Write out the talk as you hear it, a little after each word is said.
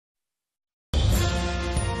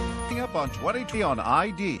up on 20 on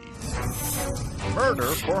ID. Murder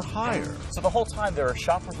for hire. So the whole time there are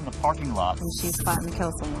shoppers in the parking lot. And she's fought and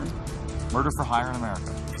killed someone. Murder for hire in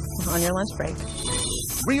America. On your lunch break.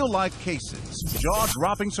 Real-life cases,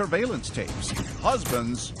 jaw-dropping surveillance tapes,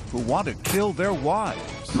 husbands who want to kill their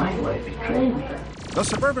wives. My wife betrayed me. The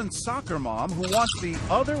suburban soccer mom who wants the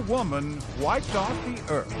other woman wiped off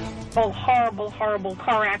the earth. A horrible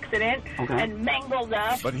car accident and mangled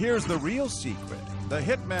up. But here's the real secret. The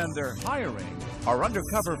hitmen they're hiring are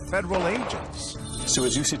undercover federal agents. So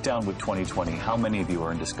as you sit down with 2020, how many of you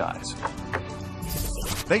are in disguise?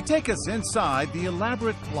 They take us inside the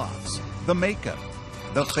elaborate plots, the makeup,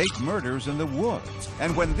 the fake murders in the woods.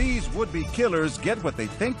 And when these would-be killers get what they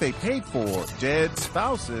think they paid for, dead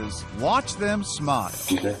spouses, watch them smile.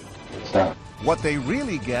 Stop. What they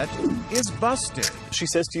really get is busted. She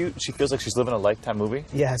says to you she feels like she's living a Lifetime movie.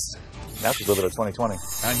 Yes. Now she's living a 2020.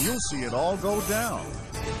 And you'll see it all go down.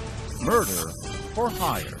 Murder for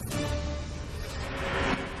hire.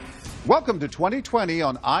 Welcome to 2020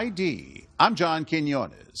 on ID. I'm John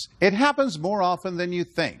Quinones. It happens more often than you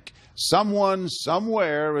think. Someone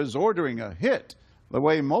somewhere is ordering a hit the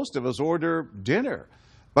way most of us order dinner.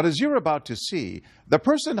 But as you're about to see, the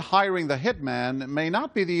person hiring the hitman may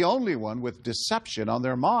not be the only one with deception on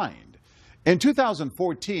their mind. In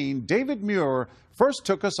 2014, David Muir first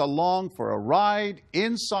took us along for a ride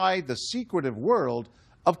inside the secretive world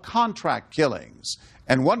of contract killings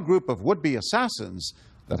and one group of would-be assassins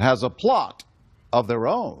that has a plot of their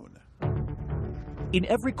own. In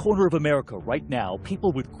every corner of America right now,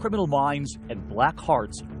 people with criminal minds and black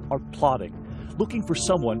hearts are plotting, looking for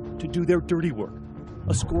someone to do their dirty work.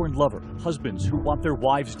 A scorned lover, husbands who want their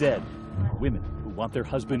wives dead, women who want their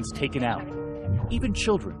husbands taken out, even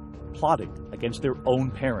children plotting against their own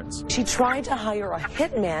parents. She tried to hire a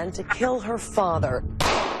hitman to kill her father.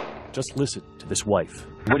 Just listen to this wife.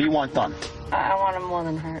 What do you want done? I want him more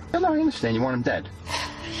than hurt. No, I understand. You want him dead.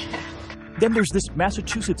 Then there's this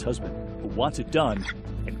Massachusetts husband who wants it done,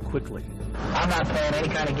 and quickly. I'm not playing any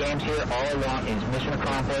kind of games here. All I want is mission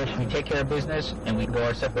accomplished. We take care of business, and we go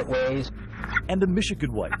our separate ways. And the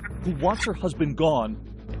Michigan wife who wants her husband gone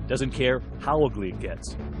and doesn't care how ugly it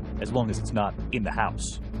gets, as long as it's not in the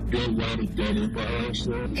house. Because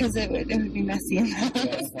it would be messy in the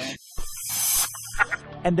house.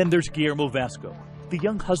 And then there's Guillermo Vasco, the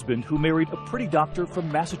young husband who married a pretty doctor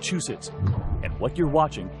from Massachusetts. And what you're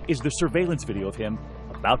watching is the surveillance video of him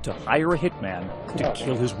about to hire a hitman to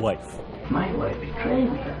kill his wife. My wife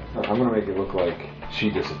betrayed me. I'm going to make it look like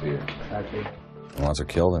she disappeared. He wants her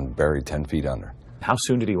killed and buried 10 feet under. How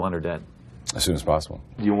soon did he want her dead? As soon as possible.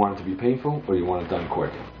 Do you want it to be painful or you want it done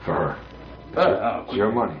quick for her? It's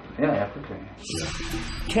your money. Yeah, okay.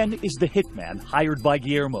 Ken is the hitman hired by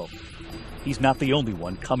Guillermo. He's not the only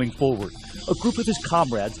one coming forward. A group of his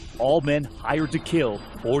comrades, all men hired to kill,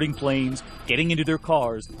 boarding planes, getting into their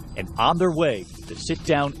cars, and on their way to sit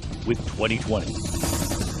down with 2020.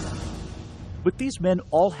 But these men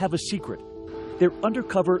all have a secret. They're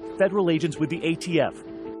undercover federal agents with the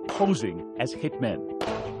ATF, posing as hitmen.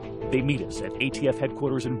 They meet us at ATF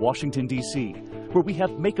headquarters in Washington, D.C., where we have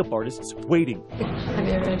makeup artists waiting. Have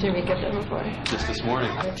you ever done your makeup done before? Just this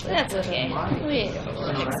morning. That's okay. We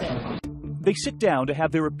fix it. They sit down to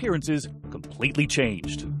have their appearances completely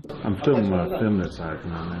changed. I'm filming my feminine side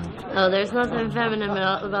now. Oh, there's nothing feminine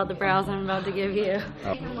about the brows I'm about to give you.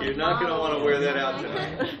 You're not going to want to wear that out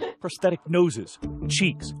tonight. Prosthetic noses,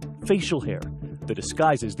 cheeks, facial hair. The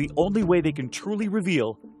disguise is the only way they can truly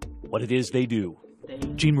reveal what it is they do.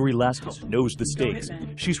 Jean Marie Laskus knows the stakes.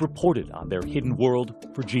 She's reported on their hidden world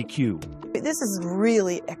for GQ. This is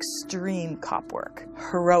really extreme cop work,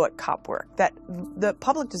 heroic cop work that the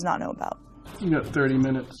public does not know about. You got 30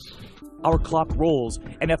 minutes. Our clock rolls,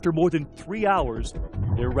 and after more than 3 hours,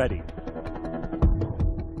 they're ready.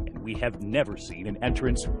 And we have never seen an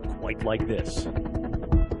entrance quite like this.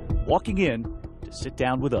 Walking in to sit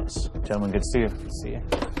down with us. Gentlemen, good to see you. Good to see you.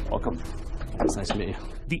 Welcome. It's nice to meet you.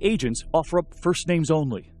 The agents offer up first names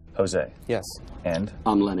only. Jose. Yes. And?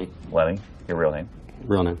 I'm Lenny. Lenny, your real name?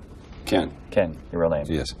 Real name. Ken. Ken, your real name?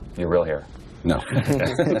 Yes. Your real hair? No.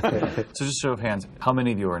 So just show of hands, how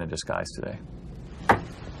many of you are in a disguise today?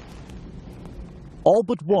 All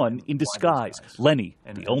but one in disguise. Lenny,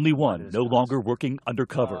 the only one no longer working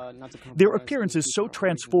undercover. Their appearances so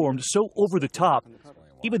transformed, so over the top,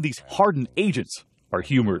 even these hardened agents are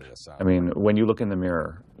humored. I mean, when you look in the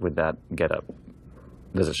mirror with that getup,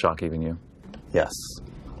 does it shock even you? Yes.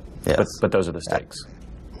 Yes. But those are the stakes.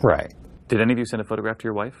 Right. Did any of you send a photograph to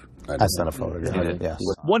your wife? I sent a photograph, yes.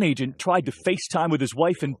 One agent tried to FaceTime with his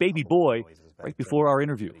wife and baby boy, right before our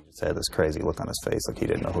interview. He just had this crazy look on his face like he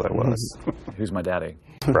didn't know who I was. Who's my daddy?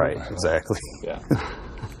 Right, exactly. Yeah.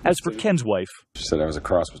 As for Ken's wife... She said I was a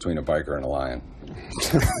cross between a biker and a lion.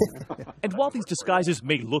 And while these disguises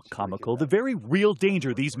may look comical, the very real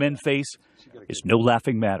danger these men face is no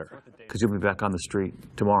laughing matter. Because you'll be back on the street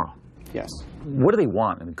tomorrow. Yes. What do they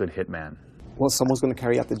want in a good hitman? Well, someone's going to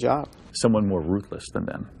carry out the job. Someone more ruthless than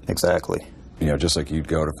them. Exactly. You know, just like you'd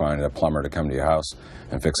go to find a plumber to come to your house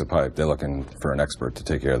and fix a pipe, they're looking for an expert to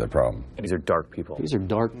take care of their problem. And these are dark people. These are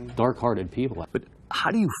dark-hearted people. But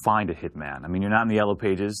how do you find a hitman? I mean, you're not in the yellow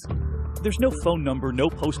pages. There's no phone number, no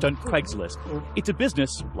post on Craigslist. It's a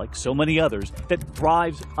business, like so many others, that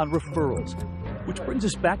thrives on referrals. Which brings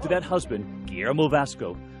us back to that husband, Guillermo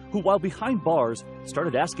Vasco, who, while behind bars,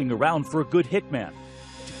 started asking around for a good hitman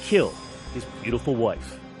to kill his beautiful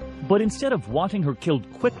wife. But instead of wanting her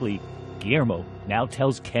killed quickly, Guillermo now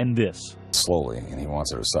tells Ken this. Slowly, and he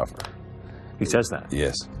wants her to suffer. He says that?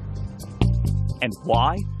 Yes. And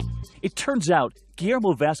why? It turns out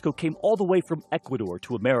Guillermo Vasco came all the way from Ecuador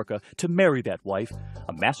to America to marry that wife,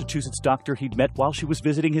 a Massachusetts doctor he'd met while she was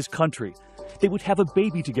visiting his country. They would have a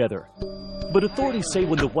baby together. But authorities say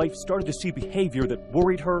when the wife started to see behavior that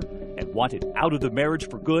worried her and wanted out of the marriage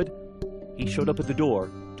for good, he showed up at the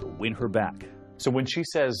door to win her back. So when she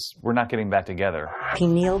says, we're not getting back together... He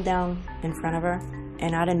kneeled down in front of her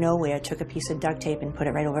and out of nowhere took a piece of duct tape and put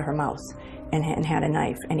it right over her mouth and had a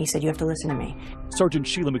knife. And he said, you have to listen to me. Sergeant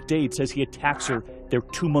Sheila McDade says he attacks her, their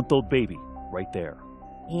 2-month-old baby, right there.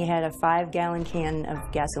 He had a 5-gallon can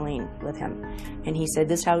of gasoline with him. And he said,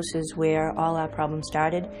 this house is where all our problems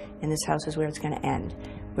started, and this house is where it's going to end.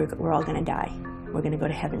 We're all going to die. We're going to go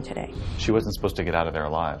to heaven today. She wasn't supposed to get out of there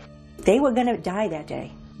alive. They were going to die that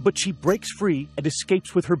day. But she breaks free and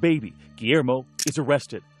escapes with her baby. Guillermo is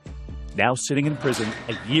arrested. Now sitting in prison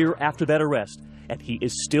a year after that arrest, and he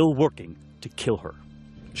is still working to kill her.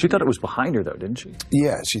 She thought it was behind her, though, didn't she?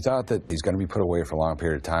 Yeah, she thought that he's going to be put away for a long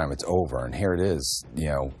period of time. It's over, and here it is. You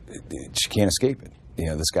know, she can't escape it. You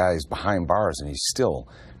know, this guy's behind bars, and he's still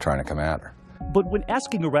trying to come at her. But when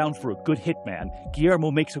asking around for a good hitman, Guillermo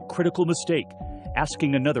makes a critical mistake,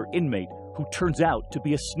 asking another inmate who turns out to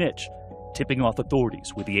be a snitch, tipping off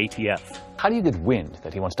authorities with the ATF. How do you get wind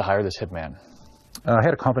that he wants to hire this hitman? I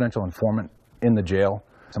had a confidential informant in the jail.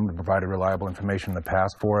 Someone provided reliable information in the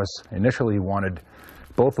past for us. Initially, he wanted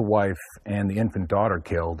both the wife and the infant daughter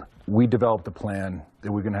killed. We developed a plan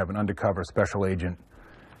that we're going to have an undercover special agent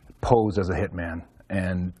pose as a hitman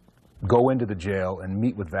and go into the jail and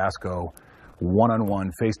meet with Vasco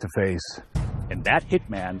one-on-one, face-to-face. And that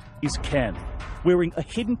hitman is Ken, wearing a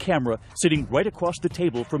hidden camera sitting right across the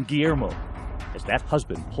table from Guillermo, as that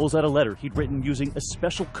husband pulls out a letter he'd written using a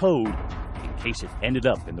special code in case it ended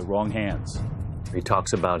up in the wrong hands. He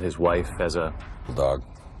talks about his wife as a dog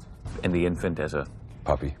and the infant as a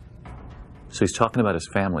puppy. So he's talking about his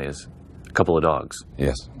family as a couple of dogs.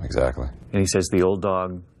 Yes, exactly. And he says the old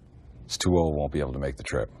dog is too old, won't be able to make the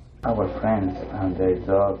trip. Our friends and their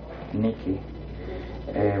dog, Nikki,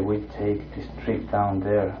 we take this trip down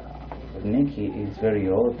there. Nikki is very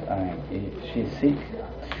old and she's sick.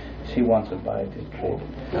 She wants to buy this trip.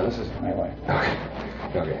 No, this is my wife.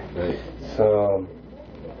 Okay. Okay. Right. So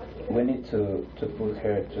we need to put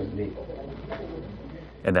her to sleep.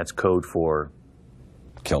 And that's code for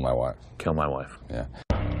kill my wife. Kill my wife. Yeah.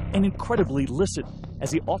 And incredibly listen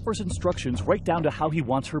as he offers instructions right down to how he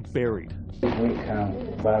wants her buried. We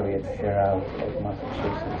can bury her out of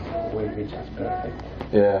Massachusetts, which is perfect.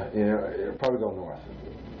 Yeah, you know, it'll probably go north.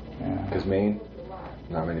 Yeah. Because Maine,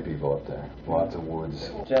 not many people up there. Lots of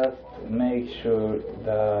woods. Just make sure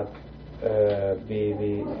that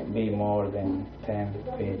be more than 10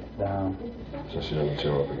 feet down. So she doesn't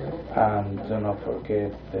show up again. And do not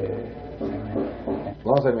forget the cement. As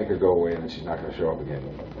long as I make her go away and she's not going to show up again.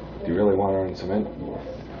 Do you really want her in cement?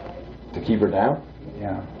 To keep her down?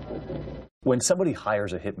 Yeah. When somebody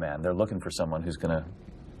hires a hitman, they're looking for someone who's going to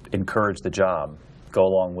encourage the job, go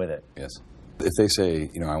along with it. Yes. If they say,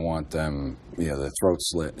 you know, I want them, you know, the throat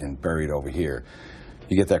slit and buried over here,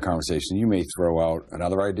 you get that conversation. You may throw out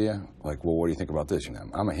another idea, like, well, what do you think about this? You know,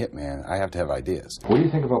 I'm a hitman. I have to have ideas. What do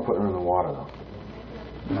you think about putting her in the water, though?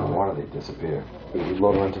 In the water, they disappear. You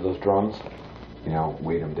load her into those drums, you know,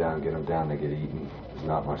 weight them down, get them down, they get eaten. There's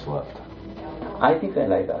not much left. I think I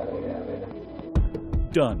like that idea.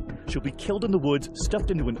 Done. She'll be killed in the woods,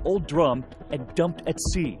 stuffed into an old drum, and dumped at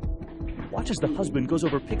sea. Watch as the husband goes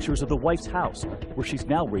over pictures of the wife's house, where she's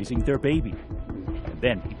now raising their baby. And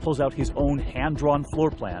then he pulls out his own hand-drawn floor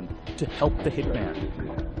plan to help the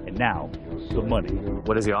hitman. And now, the money.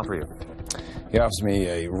 What does he offer you? He offers me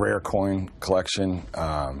a rare coin collection,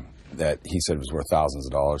 that he said was worth thousands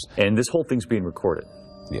of dollars. And this whole thing's being recorded.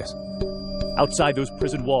 Yes. Outside those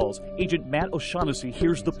prison walls, Agent Matt O'Shaughnessy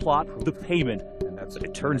hears the plot, the payment, but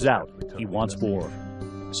it turns out he wants more.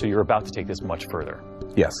 So you're about to take this much further?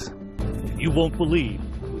 Yes. You won't believe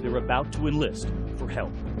who they're about to enlist for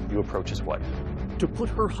help. You approach his wife. To put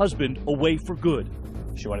her husband away for good.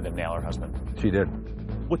 She wanted to nail her husband. She did.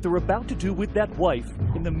 What they're about to do with that wife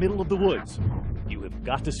in the middle of the woods. You have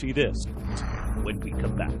got to see this when we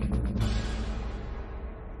come back.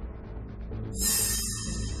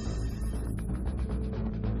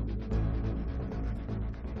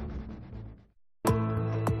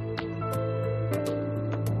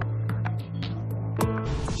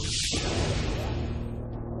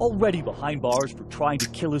 Already behind bars for trying to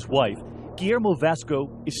kill his wife, Guillermo Vasco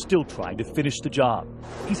is still trying to finish the job.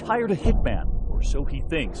 He's hired a hitman, or so he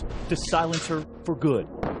thinks, to silence her for good.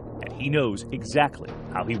 And he knows exactly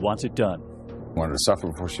how he wants it done. He wanted to suffer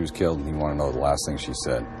before she was killed, and he wanted to know the last thing she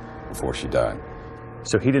said before she died.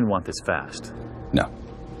 So he didn't want this fast? No.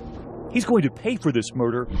 He's going to pay for this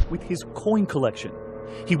murder with his coin collection.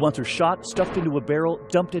 He wants her shot, stuffed into a barrel,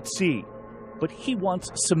 dumped at sea. But he wants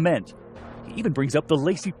cement. He even brings up the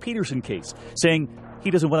Laci Peterson case, saying he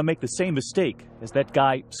doesn't want to make the same mistake as that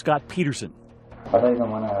guy, Scott Peterson. I don't even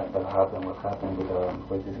want to that happen, what happened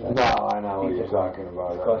with this guy. No, I know what you're talking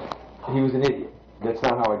about. Because he was an idiot. That's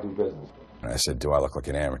not how I do business. And I said, do I look like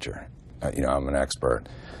an amateur? You know, I'm an expert.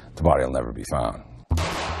 The body will never be found.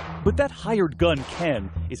 But that hired gun, Ken,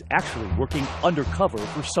 is actually working undercover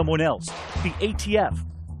for someone else, the ATF,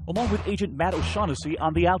 along with Agent Matt O'Shaughnessy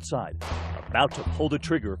on the outside, about to pull the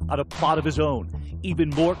trigger on a plot of his own, even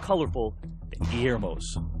more colorful than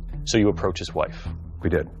Guillermo's. So you approach his wife? We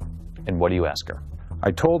did. And what do you ask her?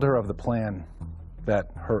 I told her of the plan that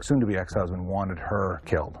her soon-to-be ex-husband wanted her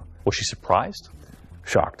killed. Was she surprised?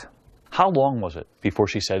 Shocked. How long was it before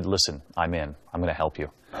she said, listen, I'm in, I'm going to help you?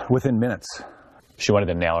 Within minutes. She wanted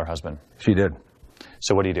to nail her husband? She did.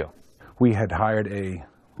 So what do you do? We had hired a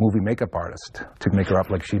movie makeup artist to make her up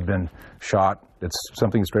like she'd been shot. It's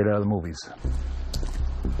something straight out of the movies.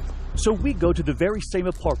 So we go to the very same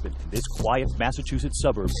apartment in this quiet Massachusetts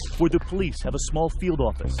suburb where the police have a small field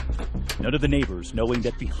office. None of the neighbors knowing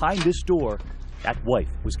that behind this door, that wife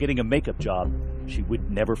was getting a makeup job she would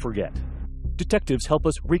never forget. Detectives help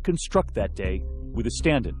us reconstruct that day with a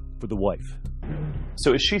stand-in for the wife.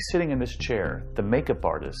 So as she's sitting in this chair, the makeup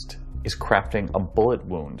artist is crafting a bullet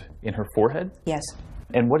wound in her forehead? Yes.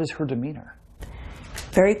 And what is her demeanor?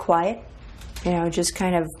 Very quiet, you know, just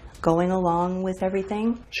kind of going along with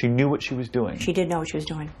everything. She knew what she was doing. She did know what she was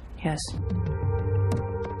doing, yes.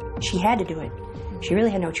 She had to do it. She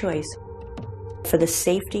really had no choice. For the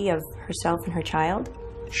safety of herself and her child,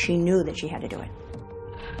 she knew that she had to do it.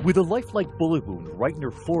 With a lifelike bullet wound right in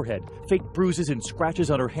her forehead, fake bruises and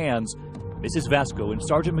scratches on her hands, Mrs. Vasco and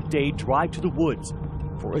Sergeant McDade drive to the woods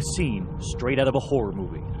for a scene straight out of a horror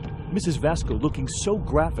movie. Mrs. Vasco looking so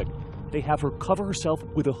graphic, they have her cover herself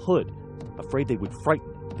with a hood, afraid they would frighten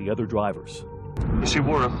the other drivers. She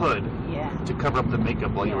wore a hood to cover up the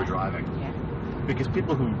makeup while you were driving. Because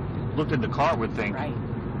people who looked in the car would think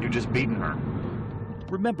you're just beating her.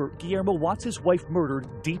 Remember, Guillermo wants his wife murdered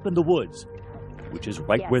deep in the woods, which is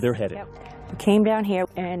right where they're headed. We came down here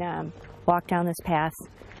and walked down this path.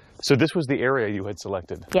 So this was the area you had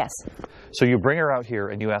selected? Yes. So you bring her out here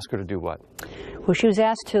and you ask her to do what? Well, she was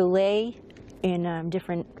asked to lay in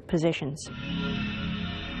different positions.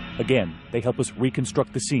 Again, they help us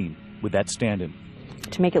reconstruct the scene with that stand-in.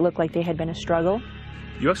 To make it look like there had been a struggle.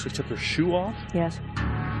 You actually took her shoe off? Yes.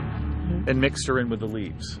 And mixed her in with the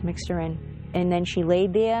leaves? Mixed her in. And then she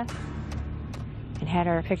laid there and had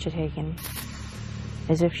her picture taken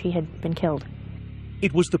as if she had been killed.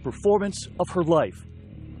 It was the performance of her life,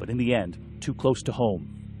 but in the end, too close to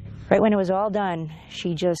home. Right when it was all done,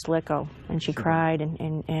 she just let go, and she cried,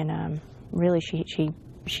 and really she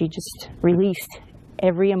just released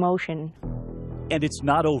every emotion. And it's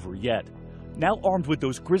not over yet. Now armed with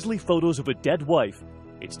those grisly photos of a dead wife,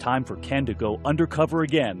 it's time for Ken to go undercover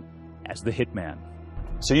again as the hitman.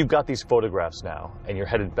 So you've got these photographs now, and you're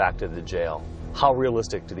headed back to the jail. How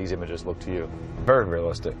realistic do these images look to you? Very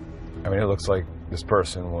realistic. I mean, it looks like this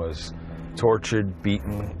person was tortured,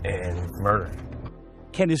 beaten, and murdered.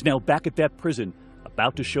 Ken is now back at that prison,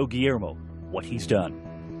 about to show Guillermo what he's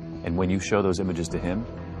done. And when you show those images to him?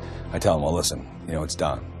 I tell him, well, listen, you know, it's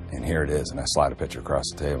done, and here it is, and I slide a picture across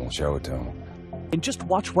the table and show it to him. And just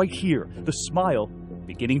watch right here, the smile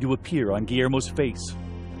beginning to appear on Guillermo's face.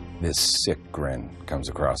 This sick grin comes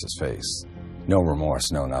across his face. No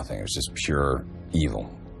remorse, no nothing. It was just pure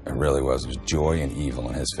evil. It really was. It was joy and evil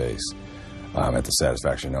in his face at the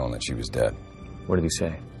satisfaction of knowing that she was dead. What did he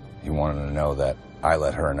say? He wanted to know that I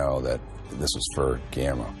let her know that this was for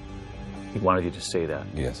Guillermo. He wanted you to say that?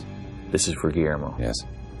 Yes. This is for Guillermo? Yes.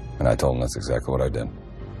 And I told him that's exactly what I did.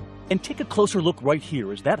 And take a closer look right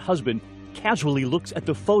here as that husband casually looks at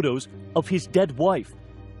the photos of his dead wife.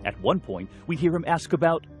 At one point, we hear him ask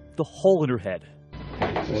about the hole in her head.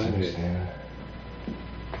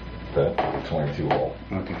 That 22 hole.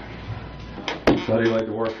 Okay. How do you like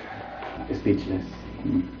to work? Speechless.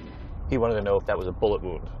 He wanted to know if that was a bullet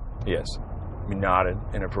wound. Yes. You nodded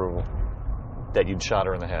in approval. That you'd shot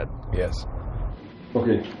her in the head. Yes.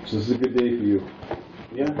 Okay, so this is a good day for you.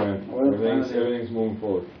 Yeah. Okay. Well, Everything's moving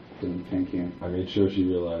forward. Thank you. I made sure she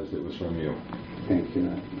realized it was from you. Thank you.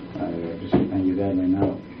 I appreciate, and you guys right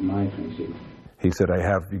now, my friendship. He said,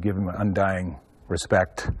 you give him undying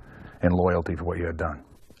respect and loyalty for what you had done.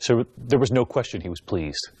 So there was no question he was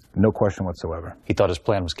pleased? No question whatsoever. He thought his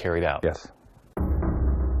plan was carried out? Yes.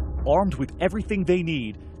 Armed with everything they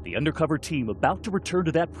need, the undercover team about to return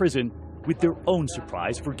to that prison with their own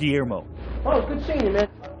surprise for Guillermo. Oh, good seeing you, man.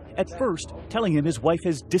 At first, telling him his wife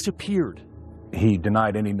has disappeared. He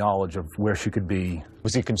denied any knowledge of where she could be.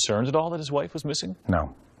 Was he concerned at all that his wife was missing?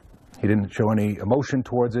 No. He didn't show any emotion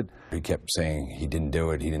towards it. He kept saying he didn't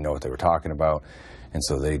do it, he didn't know what they were talking about, and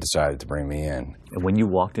so they decided to bring me in. And when you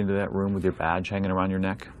walked into that room with your badge hanging around your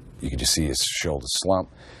neck? You could just see his shoulder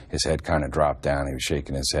slump, his head kind of dropped down, he was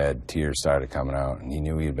shaking his head, tears started coming out, and he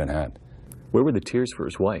knew he had been had. Where were the tears for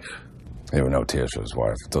his wife? There were no tears for his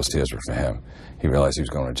wife. Those tears were for him. He realized he was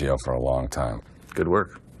going to jail for a long time. Good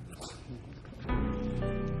work.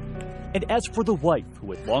 And as for the wife,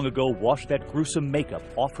 who had long ago washed that gruesome makeup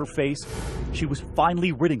off her face, she was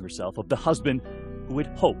finally ridding herself of the husband who had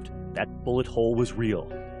hoped that bullet hole was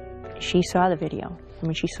real. She saw the video. I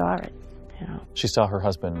mean, she saw it. You know. She saw her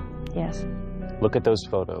husband. Yes. Look at those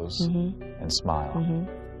photos and smile.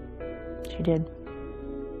 She did.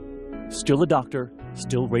 Still a doctor,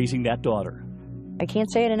 still raising that daughter. I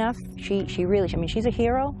can't say it enough. She really, I mean, she's a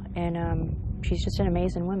hero, and she's just an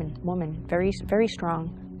amazing woman. Very, very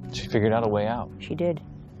strong. She figured out a way out. She did.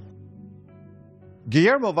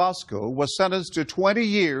 Guillermo Vasco was sentenced to 20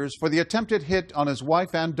 years for the attempted hit on his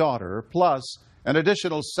wife and daughter, plus an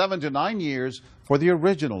additional 7 to 9 years for the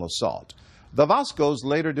original assault. The Vascos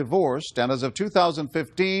later divorced, and as of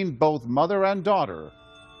 2015, both mother and daughter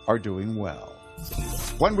are doing well.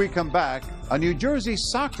 When we come back, a New Jersey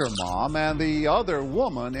soccer mom and the other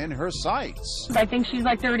woman in her sights. I think she's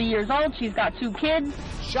like 30 years old. She's got 2 kids.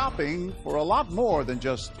 Shopping for a lot more than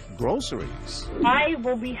just groceries. I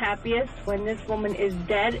will be happiest when this woman is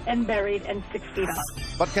dead and buried and 6 feet up.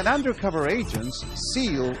 But can undercover agents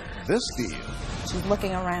seal this deal? She's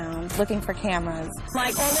looking around, looking for cameras.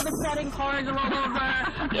 Like, all of a sudden, cars are all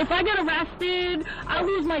over. If I get arrested, I'll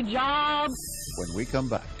lose my job. When we come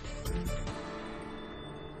back.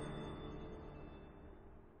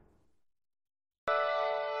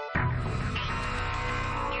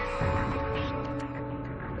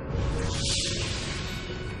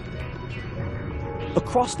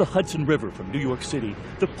 Across the Hudson River from New York City,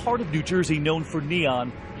 the part of New Jersey known for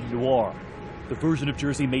neon, noir, the version of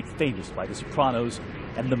Jersey made famous by The Sopranos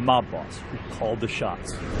and the mob boss who called the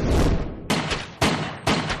shots.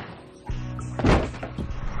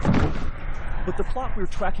 But the plot we're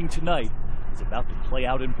tracking tonight is about to play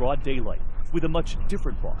out in broad daylight with a much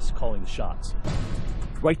different boss calling the shots.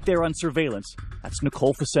 Right there on surveillance, that's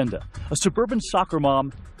Nicole Facenda, a suburban soccer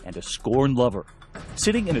mom and a scorned lover.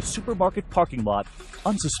 Sitting in a supermarket parking lot,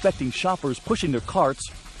 unsuspecting shoppers pushing their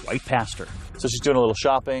carts right past her. So she's doing a little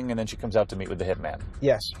shopping, and then she comes out to meet with the hitman.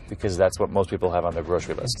 Yes. Because that's what most people have on their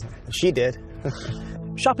grocery list. She did.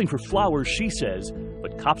 Shopping for flowers, she says,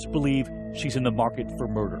 but cops believe she's in the market for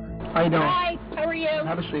murder. How you doing? Hi, how are you?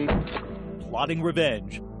 Have a seat. Plotting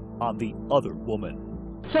revenge on the other woman.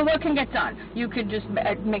 So what can get done? You could just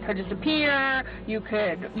make her disappear. You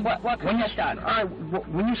could, what can get done?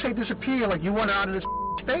 When you say disappear, like you want her out of this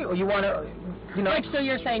state, or you want to, you know? Like, so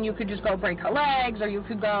you're saying you could just go break her legs, or you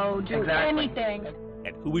could go do anything.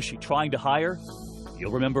 And who is she trying to hire?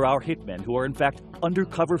 You'll remember our hitmen, who are in fact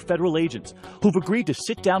undercover federal agents, who've agreed to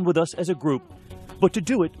sit down with us as a group. But to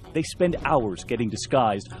do it, they spend hours getting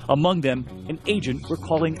disguised. Among them, an agent we're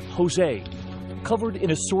calling Jose, covered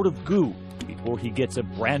in a sort of goo before he gets a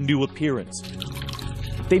brand new appearance.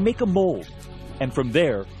 They make a mold, and from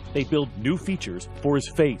there, they build new features for his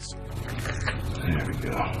face. There we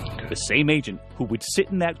go. The same agent who would sit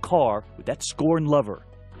in that car with that scorned lover.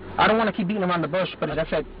 I don't want to keep beating around the bush, but as I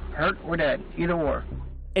said, hurt or dead, either or.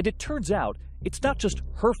 And it turns out, it's not just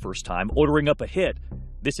her first time ordering up a hit.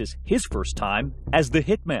 This is his first time as the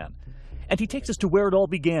hitman. And he takes us to where it all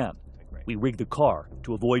began. We rigged the car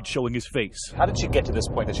to avoid showing his face. How did she get to this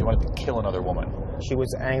point that she wanted to kill another woman? She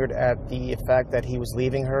was angered at the fact that he was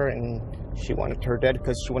leaving her, and she wanted her dead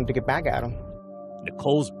because she wanted to get back at him.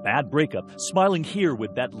 Nicole's bad breakup, smiling here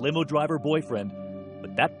with that limo driver boyfriend,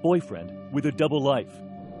 but that boyfriend with a double life.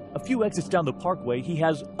 A few exits down the parkway, he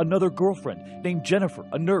has another girlfriend named Jennifer,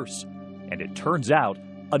 a nurse. And it turns out,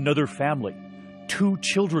 another family. 2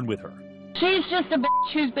 children with her. She's just a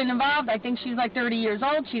bitch who's been involved. I think she's like 30 years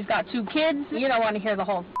old. She's got 2 kids. You don't want to hear the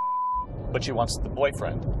whole. But she wants the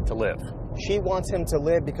boyfriend to live. She wants him to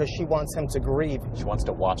live because she wants him to grieve. She wants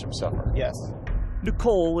to watch him suffer. Yes.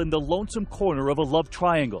 Nicole in the lonesome corner of a love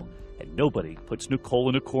triangle. And nobody puts Nicole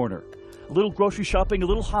in a corner. A little grocery shopping, a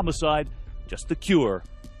little homicide. Just the cure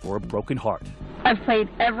for a broken heart. I've played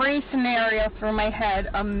every scenario through my head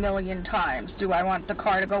a million times. Do I want the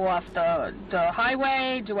car to go off the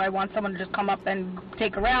highway? Do I want someone to just come up and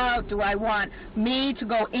take her out? Do I want me to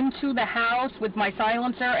go into the house with my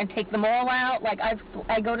silencer and take them all out? Like,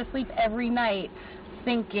 I go to sleep every night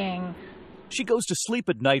thinking. She goes to sleep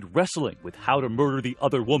at night wrestling with how to murder the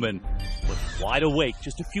other woman. But wide awake,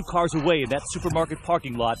 just a few cars away in that supermarket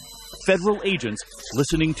parking lot, federal agents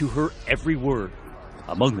listening to her every word.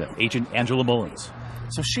 Among them, Agent Angela Mullins.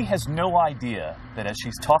 So she has no idea that as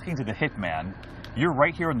she's talking to the hitman, you're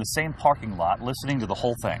right here in the same parking lot listening to the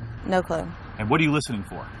whole thing. No clue. And what are you listening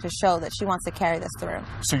for? To show that she wants to carry this through.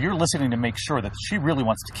 So you're listening to make sure that she really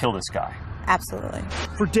wants to kill this guy. Absolutely.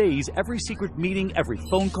 For days, every secret meeting, every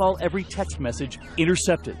phone call, every text message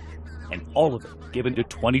intercepted. And all of it given to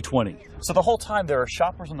 2020. So the whole time there are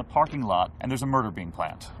shoppers in the parking lot and there's a murder being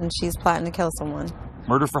planned. And she's plotting to kill someone.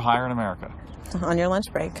 Murder for hire in America. On your lunch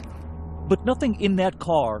break. But nothing in that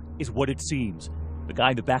car is what it seems. The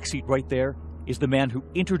guy in the backseat right there is the man who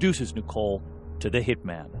introduces Nicole to the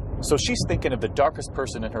hitman. So she's thinking of the darkest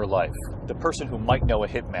person in her life, the person who might know a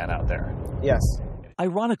hitman out there. Yes.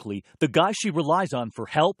 Ironically, the guy she relies on for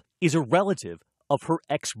help is a relative of her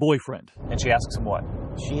ex-boyfriend. And she asks him what?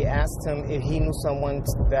 She asked him if he knew someone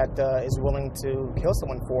that is willing to kill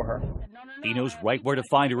someone for her. He knows right where to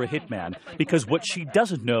find her a hitman, because what she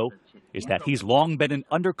doesn't know is that he's long been an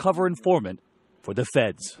undercover informant for the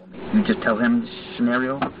feds. You just tell him the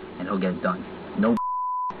scenario, and he'll get it done. No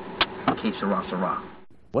que sera, sera.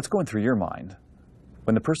 What's going through your mind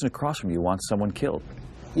when the person across from you wants someone killed?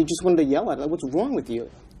 You just wanted to yell at her. Like, what's wrong with you?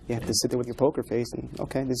 You have to sit there with your poker face and,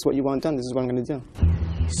 okay, this is what you want done. This is what I'm going to do.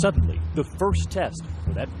 Suddenly, the first test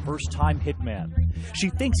for that first-time hitman. She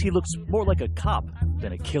thinks he looks more like a cop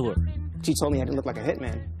than a killer. She told me I didn't look like a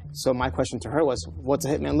hitman. So my question to her was, what's a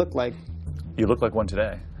hitman look like? You look like one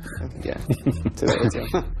today. Yeah, today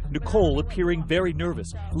too. Nicole appearing very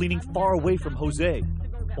nervous, leaning far away from Jose.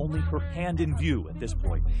 Only her hand in view at this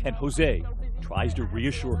point, and Jose tries to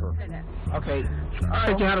reassure her. Okay, I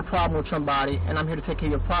think you had a problem with somebody, and I'm here to take care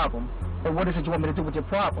of your problem. But what is it you want me to do with your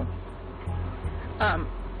problem?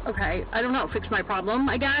 Okay, I don't know, fix my problem,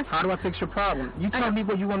 I guess. How do I fix your problem? You tell me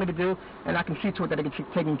what you want me to do, and I can see to it that it gets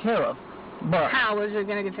taken care of. But how is it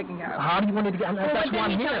going to get taken care of? How do you want it to get? That's why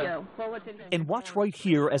I'm here. And watch right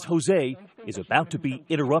here as Jose is about to be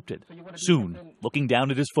interrupted. Soon, looking down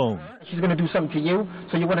at his phone. She's going to do something to you,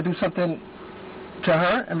 so you want to do something to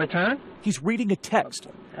her in return? He's reading a text,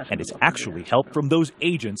 and it's actually help from those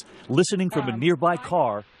agents listening from a nearby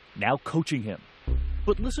car, now coaching him.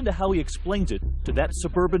 But listen to how he explains it to that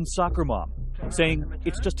suburban soccer mom, saying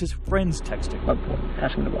it's just his friends texting.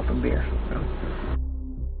 Asking about the beer.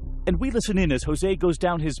 And we listen in as Jose goes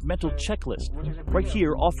down his mental checklist, right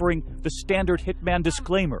here offering the standard hitman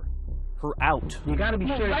disclaimer, her out. You got to be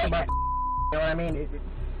serious about you know what I mean?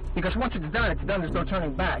 Because once it's done, there's no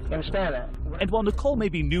turning back. You understand that? And while Nicole may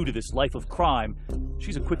be new to this life of crime,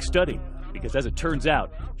 she's a quick study. Because as it turns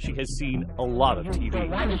out, she has seen a lot of TV.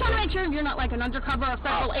 I just want to make sure you're not like an undercover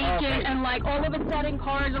federal agent and like all of a sudden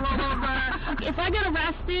cars are all over. If I get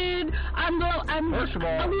arrested,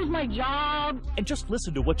 I'll lose my job. And just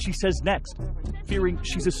listen to what she says next, fearing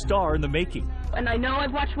she's a star in the making. And I know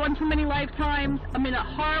I've watched one too many Lifetimes. I'm in a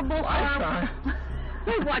horrible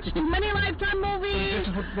I've watched too many Lifetime movies.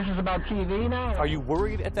 This is about TV now? Are you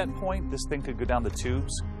worried at that point this thing could go down the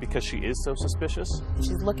tubes because she is so suspicious?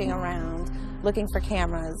 She's looking around, looking for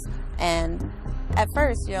cameras, and at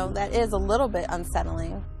first, that is a little bit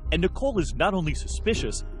unsettling. And Nicole is not only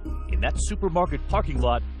suspicious, in that supermarket parking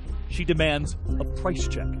lot, she demands a price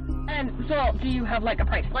check. And so, do you have like a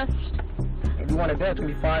price list? If you want it there, it's going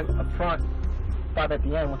to be 5 up front, 5 at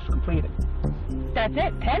the end once it's completed. That's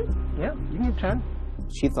it? 10? Yeah, you can do 10.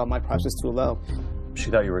 She thought my price was too low.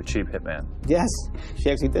 She thought you were a cheap hitman. Yes,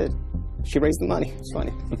 she actually did. She raised the money. It's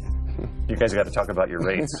funny. You guys got to talk about your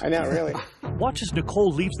rates. I know, really. Watch as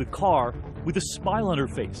Nicole leaves the car with a smile on her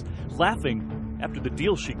face, laughing after the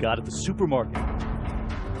deal she got at the supermarket.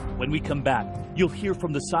 When we come back, you'll hear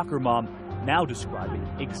from the soccer mom now describing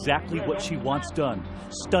exactly what she wants done,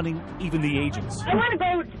 stunning even the agents. I want to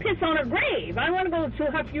go piss on her grave. I want to go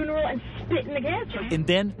to her funeral and spit in the gas tank. And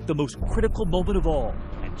then the most critical moment of all,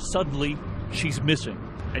 and suddenly she's missing.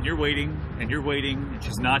 And you're waiting, and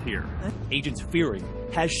she's not here. Agents fearing,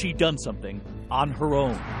 has she done something on her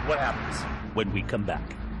own? What happens when we come back?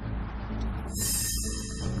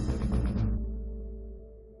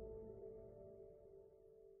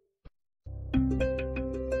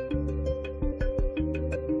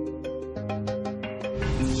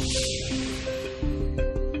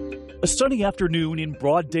 A sunny afternoon in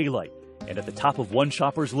broad daylight, and at the top of one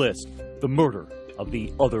shopper's list, the murder of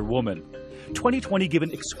the other woman. 2020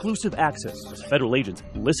 given exclusive access as federal agents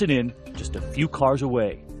listen in just a few cars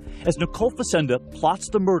away, as Nicole Facenda plots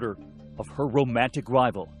the murder of her romantic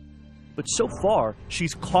rival. But so far,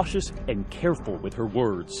 she's cautious and careful with her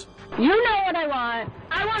words. You know what I want.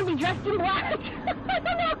 I want to be dressed in black.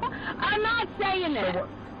 No, I'm not saying it.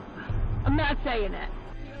 I'm not saying it.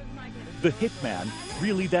 The hitman,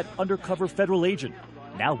 really that undercover federal agent,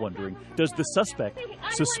 now wondering, does the suspect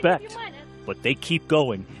suspect? But they keep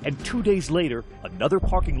going, and 2 days later, another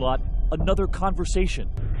parking lot, another conversation.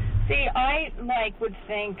 See, I would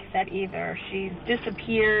think that either she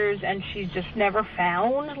disappears and she's just never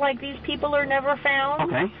found, like these people are never found.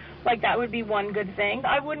 Okay. Like that would be one good thing.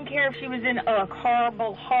 I wouldn't care if she was in a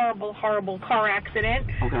horrible, horrible, horrible car accident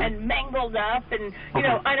and mangled up, and you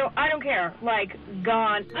know, I don't care. Like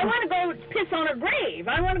gone. I want to go piss on her grave.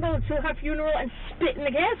 I want to go to her funeral and spit in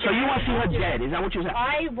the gas tank. So you want to see her dead? Is that what you're saying?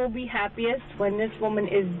 I will be happiest when this woman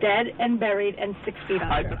is dead and buried and 6 feet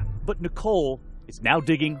under. But Nicole is now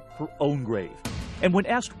digging her own grave. And when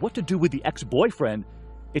asked what to do with the ex-boyfriend,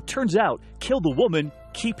 it turns out, kill the woman,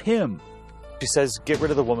 keep him. She says, get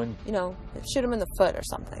rid of the woman. You know, shoot him in the foot or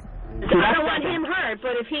something. I don't want him hurt,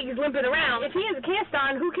 but if he's limping around, if he has a cast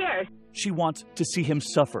on, who cares? She wants to see him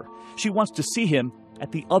suffer. She wants to see him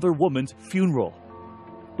at the other woman's funeral.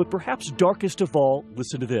 But perhaps darkest of all,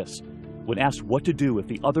 listen to this. When asked what to do if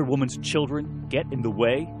the other woman's children get in the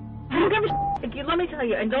way, let me tell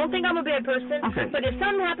you, and don't think I'm a bad person, but if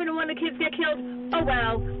something happened and one of the kids get killed, oh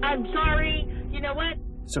well, I'm sorry, you know what?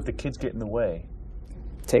 So if the kids get in the way,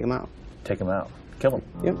 take them out. Take them out. Kill them.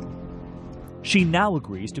 Yep. She now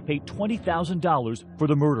agrees to pay $20,000 for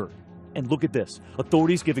the murder. And look at this.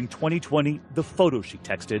 Authorities giving 2020 the photo she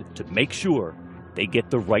texted to make sure they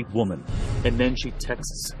get the right woman. And then she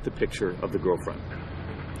texts the picture of the girlfriend.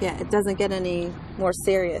 Yeah, it doesn't get any more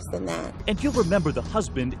serious than that. And you'll remember the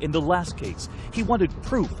husband in the last case. He wanted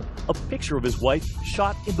proof, a picture of his wife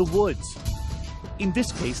shot in the woods. In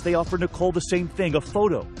this case, they offer Nicole the same thing, a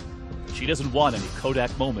photo. She doesn't want any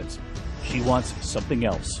Kodak moments. She wants something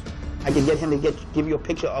else. I can get him to give you a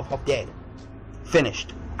picture of her dead.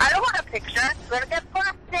 Finished. I don't want a picture. Let her get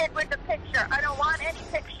busted with the picture. I don't want any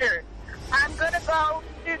pictures. I'm going to go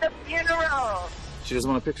to the funeral. She doesn't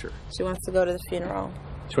want a picture. She wants to go to the funeral.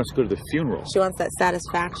 She wants to go to the funeral. She wants that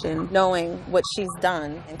satisfaction, knowing what she's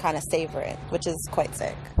done and kind of savor it, which is quite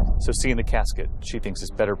sick. So seeing the casket, she thinks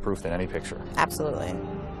is better proof than any picture. Absolutely.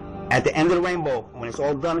 At the end of the rainbow, when it's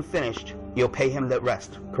all done and finished, you'll pay him the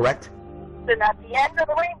rest, correct? And at the end of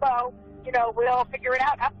the rainbow, you know, we'll figure it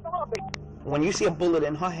out. Absolutely. When you see a bullet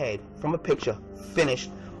in her head from a picture, finished,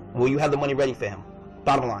 will you have the money ready for him?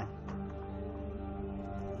 Bottom line.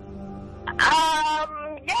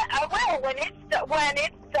 Yeah, I will when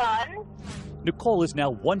it's done. Nicole is now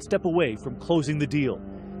one step away from closing the deal.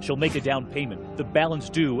 She'll make a down payment, the balance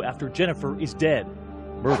due after Jennifer is dead.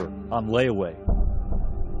 Murder on layaway.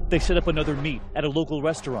 They set up another meet at a local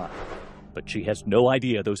restaurant. But she has no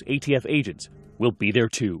idea those ATF agents will be there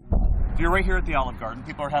too. You're right here at the Olive Garden.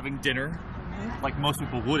 People are having dinner, like most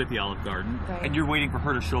people would at the Olive Garden, and you're waiting for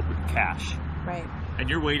her to show up with cash. Right. And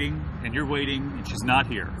you're waiting, and she's not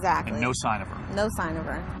here. Exactly. And no sign of her. No sign of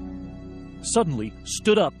her. Suddenly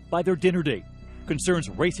stood up by their dinner date. Concerns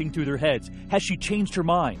racing through their heads. Has she changed her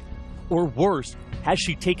mind? Or worse, has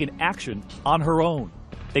she taken action on her own?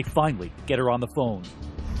 They finally get her on the phone.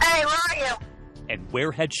 Hey, where are you? And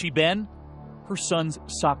where had she been? Her son's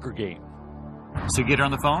soccer game. So you get her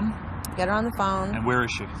on the phone? Get her on the phone. And where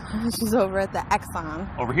is she? She's over at the Exxon.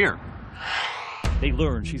 Over here. They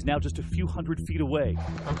learn she's now just a few hundred feet away.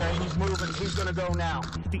 Okay, he's moving. He's gonna go now.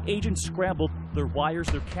 The agents scrambled their wires,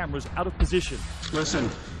 their cameras out of position. Listen,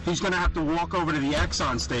 he's gonna have to walk over to the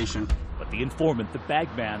Exxon station. But the informant, the bag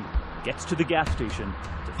man, gets to the gas station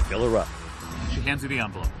to fill her up. She hands you the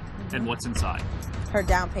envelope. And what's inside? Her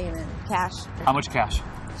down payment. Cash. How much cash?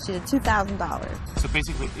 She did $2,000. So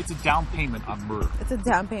basically, it's a down payment on murder. It's a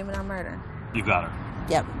down payment on murder. You got her.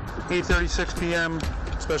 Yep. 8:36 p.m.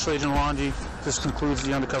 Special Agent Longi. This concludes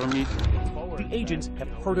the undercover meet. The agents have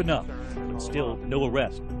heard enough, but still no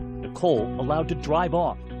arrest. Nicole allowed to drive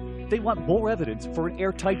off. They want more evidence for an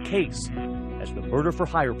airtight case, as the murder for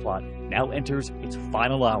hire plot now enters its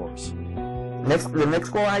final hours. The next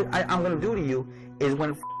call I'm going to do to you is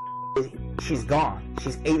when she's gone.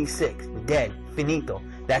 She's 86, dead, finito.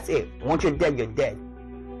 That's it. Once you're dead, you're dead.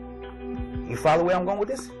 You follow where I'm going with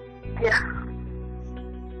this? Yeah.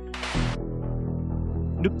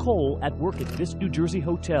 Nicole, at work at this New Jersey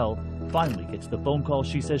hotel, finally gets the phone call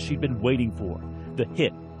she says she'd been waiting for. The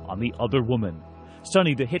hit on the other woman.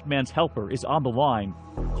 Sonny, the hitman's helper, is on the line,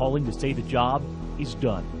 calling to say the job is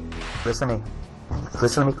done. Listen to me.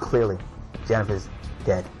 Listen to me clearly. Jennifer's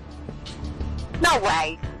dead. No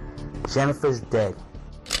way. Jennifer's dead.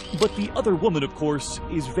 But the other woman, of course,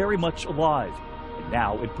 is very much alive, and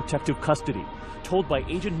now in protective custody, told by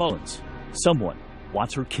Agent Mullins someone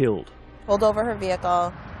wants her killed. Pulled over her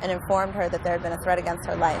vehicle and informed her that there had been a threat against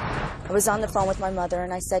her life. I was on the phone with my mother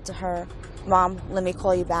and I said to her, Mom, let me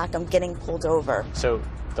call you back. I'm getting pulled over. So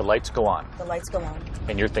the lights go on. The lights go on.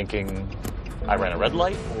 And you're thinking, I ran a red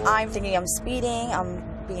light? Or... I'm thinking I'm speeding. I'm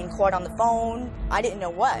being caught on the phone. I didn't know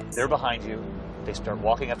what. They're behind you. They start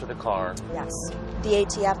walking up to the car. Yes. The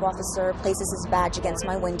ATF officer places his badge against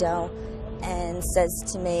my window and says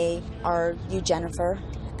to me, are you Jennifer?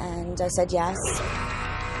 And I said yes.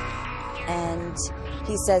 And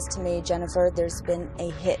he says to me, Jennifer, there's been a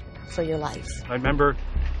hit for your life. I remember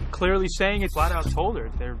clearly saying it, flat out told her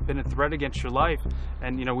there had been a threat against your life,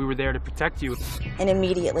 and you know we were there to protect you. And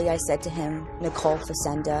immediately I said to him, Nicole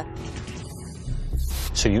Facenda.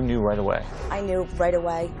 So you knew right away? I knew right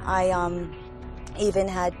away. I even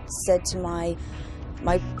had said to my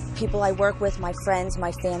people I work with, my friends,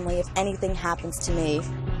 my family, if anything happens to me,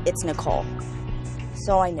 it's Nicole.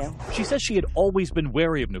 So I knew. She says she had always been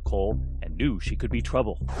wary of Nicole and knew she could be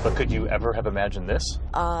trouble. But could you ever have imagined this?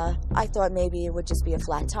 I thought maybe it would just be a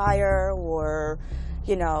flat tire or,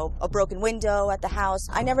 you know, a broken window at the house.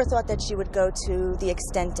 I never thought that she would go to the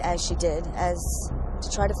extent as she did, as to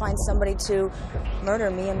try to find somebody to murder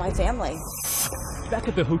me and my family. Back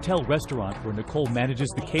at the hotel restaurant where Nicole manages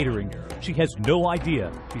the catering, she has no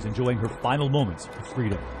idea she's enjoying her final moments of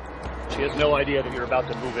freedom. She has no idea that you're about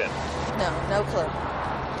to move in. No clue.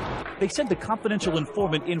 They send the confidential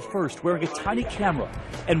informant in first, wearing a tiny camera,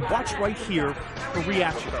 and watch right here her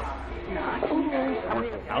reaction.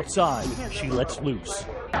 Outside, she lets loose.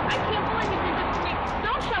 I can't believe you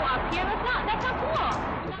don't show up here. That's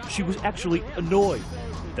not cool. She was actually annoyed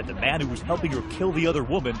that the man who was helping her kill the other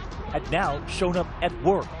woman had now shown up at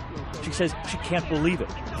work. She says she can't believe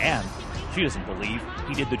it, and she doesn't believe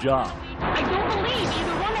he did the job. I don't believe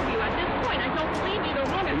either one of you at this point. I don't believe either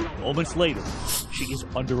one of you. Moments later, she is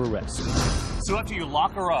under arrest. So after you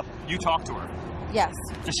lock her up, you talk to her? Yes.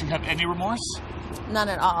 Does she have any remorse? None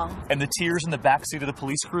at all. And the tears in the backseat of the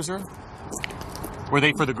police cruiser? Were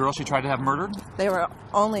they for the girl she tried to have murdered? They were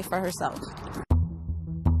only for herself.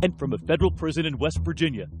 And from a federal prison in West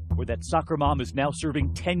Virginia, where that soccer mom is now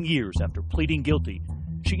serving 10 years after pleading guilty,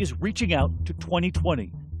 she is reaching out to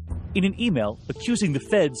 2020 in an email accusing the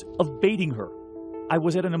feds of baiting her. I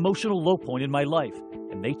was at an emotional low point in my life,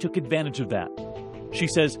 and they took advantage of that. She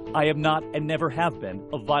says, I am not and never have been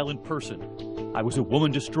a violent person. I was a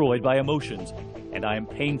woman destroyed by emotions, and I am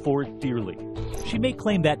paying for it dearly. She may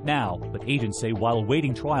claim that now, but agents say while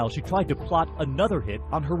awaiting trial, she tried to plot another hit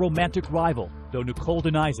on her romantic rival. Though Nicole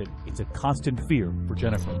denies it, it's a constant fear for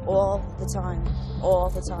Jennifer. All the time. All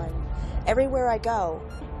the time. Everywhere I go,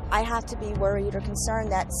 I have to be worried or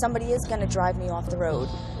concerned that somebody is going to drive me off the road,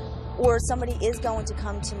 or somebody is going to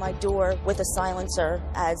come to my door with a silencer,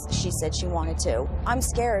 as she said she wanted to. I'm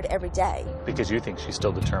scared every day. Because you think she's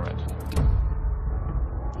still determined?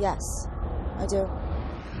 Yes, I do.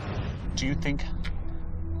 Do you think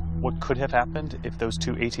what could have happened if those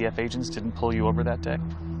two ATF agents didn't pull you over that day?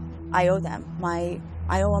 I owe them. I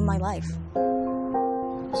owe them my life.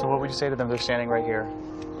 So what would you say to them? They're standing right here.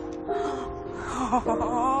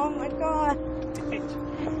 Oh my God.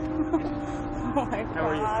 Oh my God. How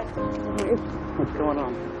are you? What's going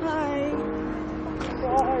on? Hi.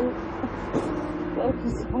 God. Thank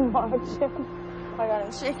you so much. Oh my God,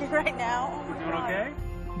 I'm shaking right now. You doing okay?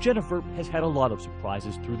 Jennifer has had a lot of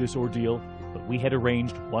surprises through this ordeal, but we had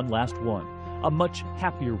arranged one last one, a much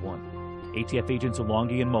happier one. ATF agents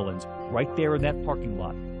Alongi and Mullins, right there in that parking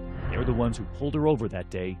lot. They're the ones who pulled her over that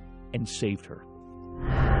day and saved her.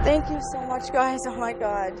 Thank you so much, guys. Oh my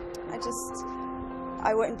God.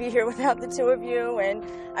 I wouldn't be here without the two of you, and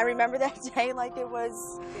I remember that day like it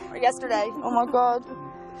was yesterday. Oh my God.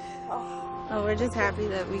 Oh, we're just happy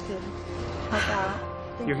that we could help out.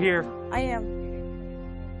 You're here. I am.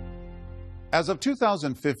 As of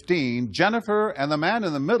 2015, Jennifer and the man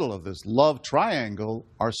in the middle of this love triangle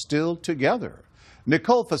are still together.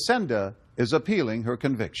 Nicole Facenda is appealing her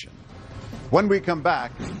conviction. When we come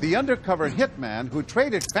back, the undercover hitman who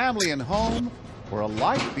traded family and home for a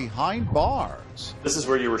life behind bars. This is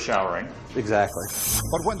where you were showering. Exactly.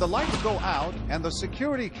 But when the lights go out and the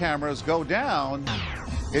security cameras go down,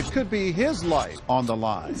 it could be his life on the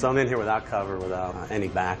line. So I'm in here without cover, without any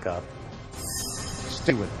backup.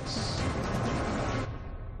 Stay with us.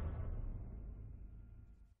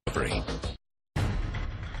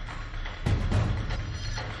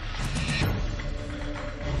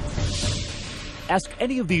 Ask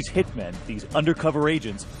any of these hitmen, these undercover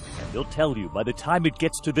agents, and they'll tell you by the time it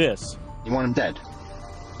gets to this, You want him dead?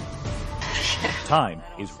 time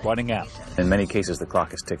is running out. In many cases, the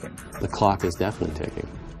clock is ticking. The clock is definitely ticking.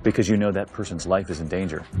 Because you know that person's life is in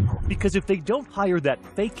danger. Because if they don't hire that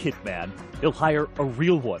fake hitman, they'll hire a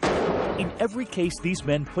real one. In every case, these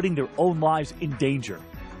men putting their own lives in danger.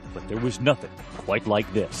 But there was nothing quite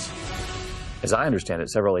like this. As I understand it,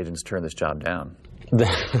 several agents turned this job down.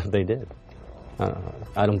 They did.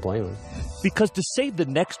 I don't blame them. Because to save the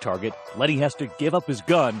next target, Lenny has to give up his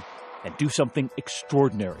gun and do something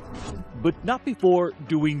extraordinary. But not before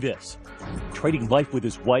doing this. Trading life with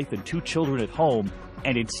his wife and 2 children at home,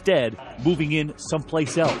 and instead moving in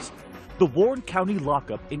someplace else. The Warren County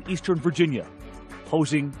lockup in Eastern Virginia,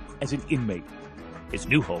 posing as an inmate. His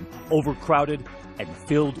new home overcrowded and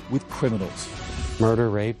filled with criminals. Murder,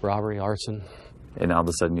 rape, robbery, arson. And all of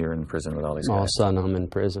a sudden you're in prison with all these guys. All of a sudden I'm in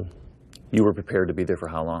prison. You were prepared to be there for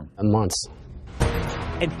how long? Months.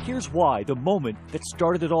 And here's why, the moment that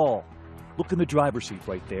started it all. Look in the driver's seat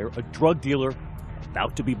right there, a drug dealer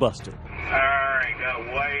about to be busted. Alright, got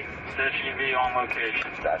a white SUV on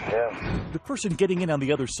location. That's him. The person getting in on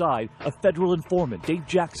the other side, a federal informant, Dave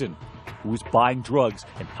Jackson, who was buying drugs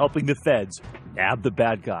and helping the feds nab the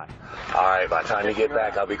bad guy. Alright, by the time you get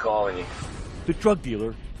back, I'll be calling you. The drug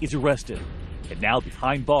dealer is arrested, and now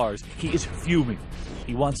behind bars, he is fuming.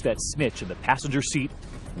 He wants that snitch in the passenger seat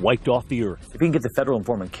wiped off the earth. If he can get the federal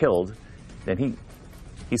informant killed, then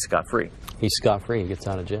he's scot-free. He's scot-free. He gets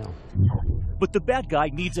out of jail. But the bad guy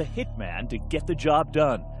needs a hitman to get the job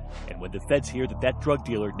done. And when the feds hear that that drug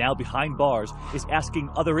dealer, now behind bars, is asking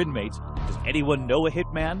other inmates, does anyone know a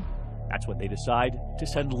hitman? That's when they decide to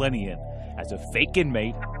send Lenny in as a fake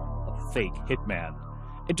inmate, a fake hitman.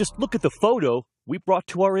 And just look at the photo we brought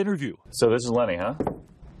to our interview. So this is Lenny, huh?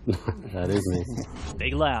 That is me.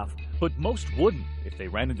 They laugh, but most wouldn't if they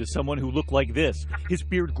ran into someone who looked like this. His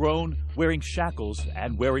beard grown, wearing shackles,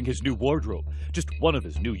 and wearing his new wardrobe. Just one of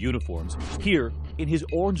his new uniforms. Here, in his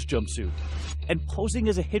orange jumpsuit. And posing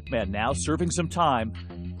as a hitman now, serving some time,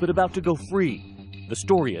 but about to go free. The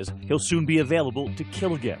story is, he'll soon be available to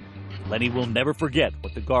kill again. Lenny will never forget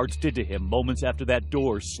what the guards did to him moments after that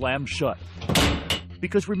door slammed shut.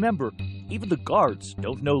 Because remember, even the guards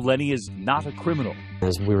don't know Lenny is not a criminal.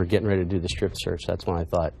 As we were getting ready to do the strip search, that's when I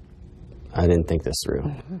thought, I didn't think this through.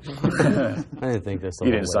 I didn't think this through.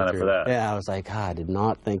 You didn't sign up for that. Yeah, I was like, I did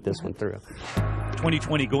not think this one through.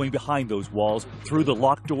 2020 going behind those walls, through the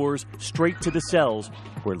locked doors, straight to the cells,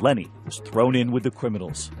 where Lenny was thrown in with the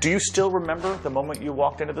criminals. Do you still remember the moment you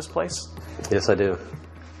walked into this place? Yes, I do.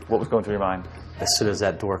 What was going through your mind? As soon as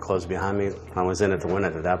that door closed behind me, I was in it to win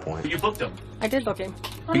it at that point. You booked him. I did book him.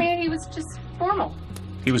 I mean, he was just normal.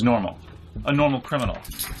 He was normal. A normal criminal.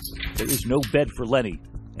 There is no bed for Lenny,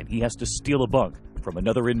 and he has to steal a bunk from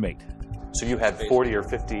another inmate. So you had 40 or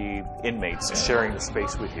 50 inmates sharing the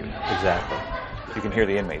space with you. Exactly. You can hear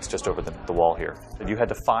the inmates just over the wall here. And you had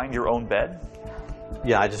to find your own bed?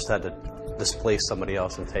 Yeah, I just had to displace somebody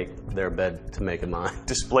else and take their bed to make it mine.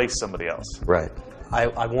 Displace somebody else? Right.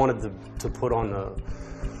 I wanted to put on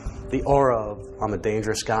the aura of I'm a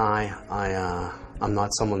dangerous guy. I'm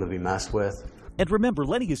not someone to be messed with. And remember,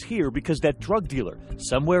 Lenny is here because that drug dealer,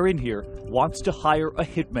 somewhere in here, wants to hire a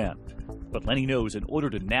hitman. But Lenny knows in order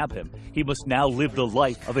to nab him, he must now live the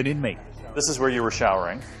life of an inmate. This is where you were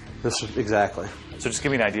showering. Exactly. So just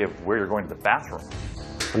give me an idea of where you're going to the bathroom.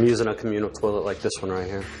 I'm using a communal toilet like this one right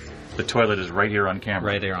here. The toilet is right here on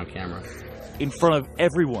camera. Right here on camera. In front of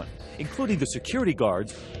everyone, including the security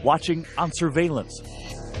guards, watching on surveillance.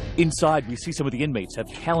 Inside, we see some of the inmates have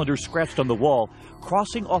calendars scratched on the wall,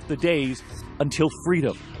 crossing off the days until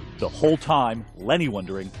freedom. The whole time, Lenny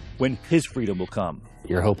wondering when his freedom will come.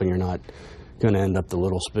 You're hoping you're not going to end up the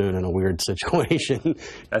little spoon in a weird situation.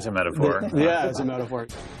 That's a metaphor. Yeah, it's a metaphor.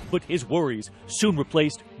 But his worries soon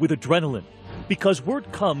replaced with adrenaline, because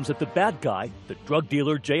word comes that the bad guy, the drug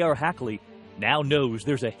dealer J.R. Hackley, now knows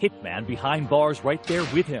there's a hitman behind bars right there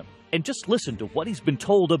with him. And just listen to what he's been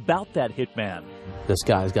told about that hitman. This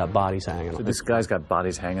guy's got bodies hanging on him. So this guy's got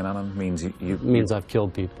bodies hanging on him means means I've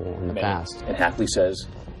killed people in the past. And Hackley says?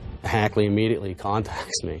 Hackley immediately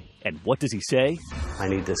contacts me. And what does he say? I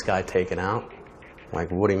need this guy taken out. Like,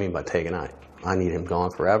 what do you mean by taken out? I need him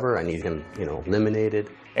gone forever. I need him, eliminated.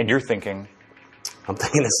 And you're thinking? I'm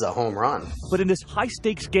thinking this is a home run. But in this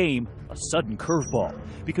high-stakes game, a sudden curveball.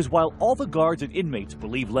 Because while all the guards and inmates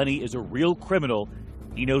believe Lenny is a real criminal,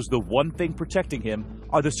 he knows the one thing protecting him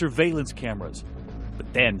are the surveillance cameras.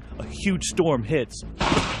 But then a huge storm hits.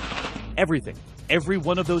 Everything, every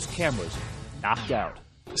one of those cameras, knocked out.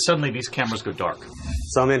 Suddenly these cameras go dark.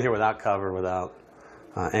 So I'm in here without cover, without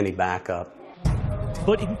any backup.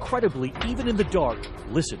 But incredibly, even in the dark,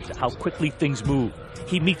 listen to how quickly things move.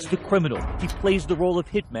 He meets the criminal, he plays the role of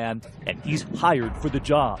hitman, and he's hired for the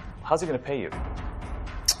job. How's he going to pay you?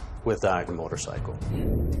 With a motorcycle.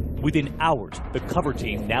 Within hours, the cover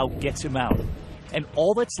team now gets him out. And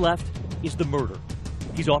all that's left is the murder.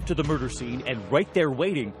 He's off to the murder scene, and right there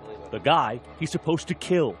waiting, the guy he's supposed to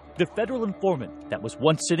kill. The federal informant that was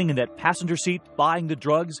once sitting in that passenger seat buying the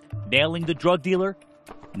drugs, nailing the drug dealer,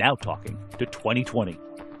 now talking to 2020.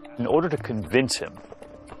 In order to convince him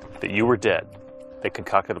that you were dead, they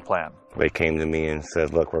concocted a plan. They came to me and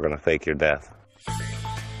said, look, we're going to fake your death.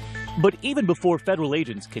 But even before federal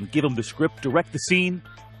agents can give him the script, direct the scene,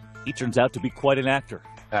 he turns out to be quite an actor.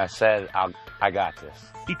 I said, I got this.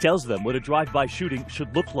 He tells them what a drive-by shooting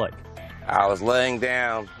should look like. I was laying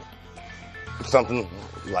down something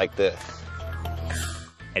like this.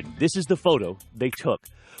 And this is the photo they took,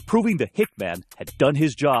 proving the hitman had done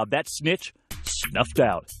his job. That snitch snuffed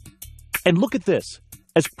out. And look at this.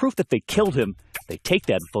 As proof that they killed him, they take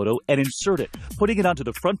that photo and insert it, putting it onto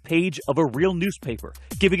the front page of a real newspaper,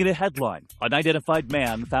 giving it a headline, "Unidentified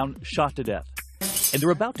man found shot to death." And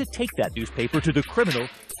they're about to take that newspaper to the criminal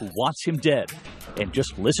who wants him dead. And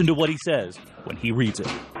just listen to what he says when he reads it.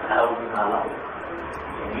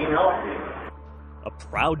 A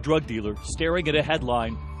proud drug dealer staring at a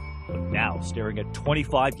headline, but now staring at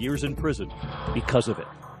 25 years in prison because of it.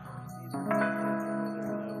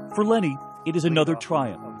 For Lenny, it is another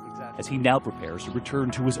triumph, as he now prepares to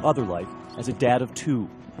return to his other life as a dad of two,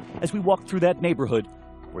 as we walk through that neighborhood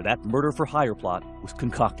where that murder-for-hire plot was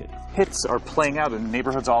concocted. Hits are playing out in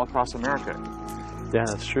neighborhoods all across America. Yeah,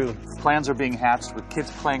 that's true. Plans are being hatched with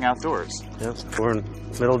kids playing outdoors. Yep, we're in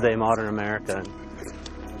middle-day modern America. And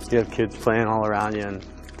you have kids playing all around you, and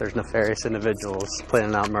there's nefarious individuals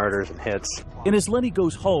planning out murders and hits. And as Lenny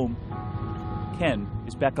goes home, Ken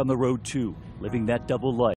is back on the road too, living that double life.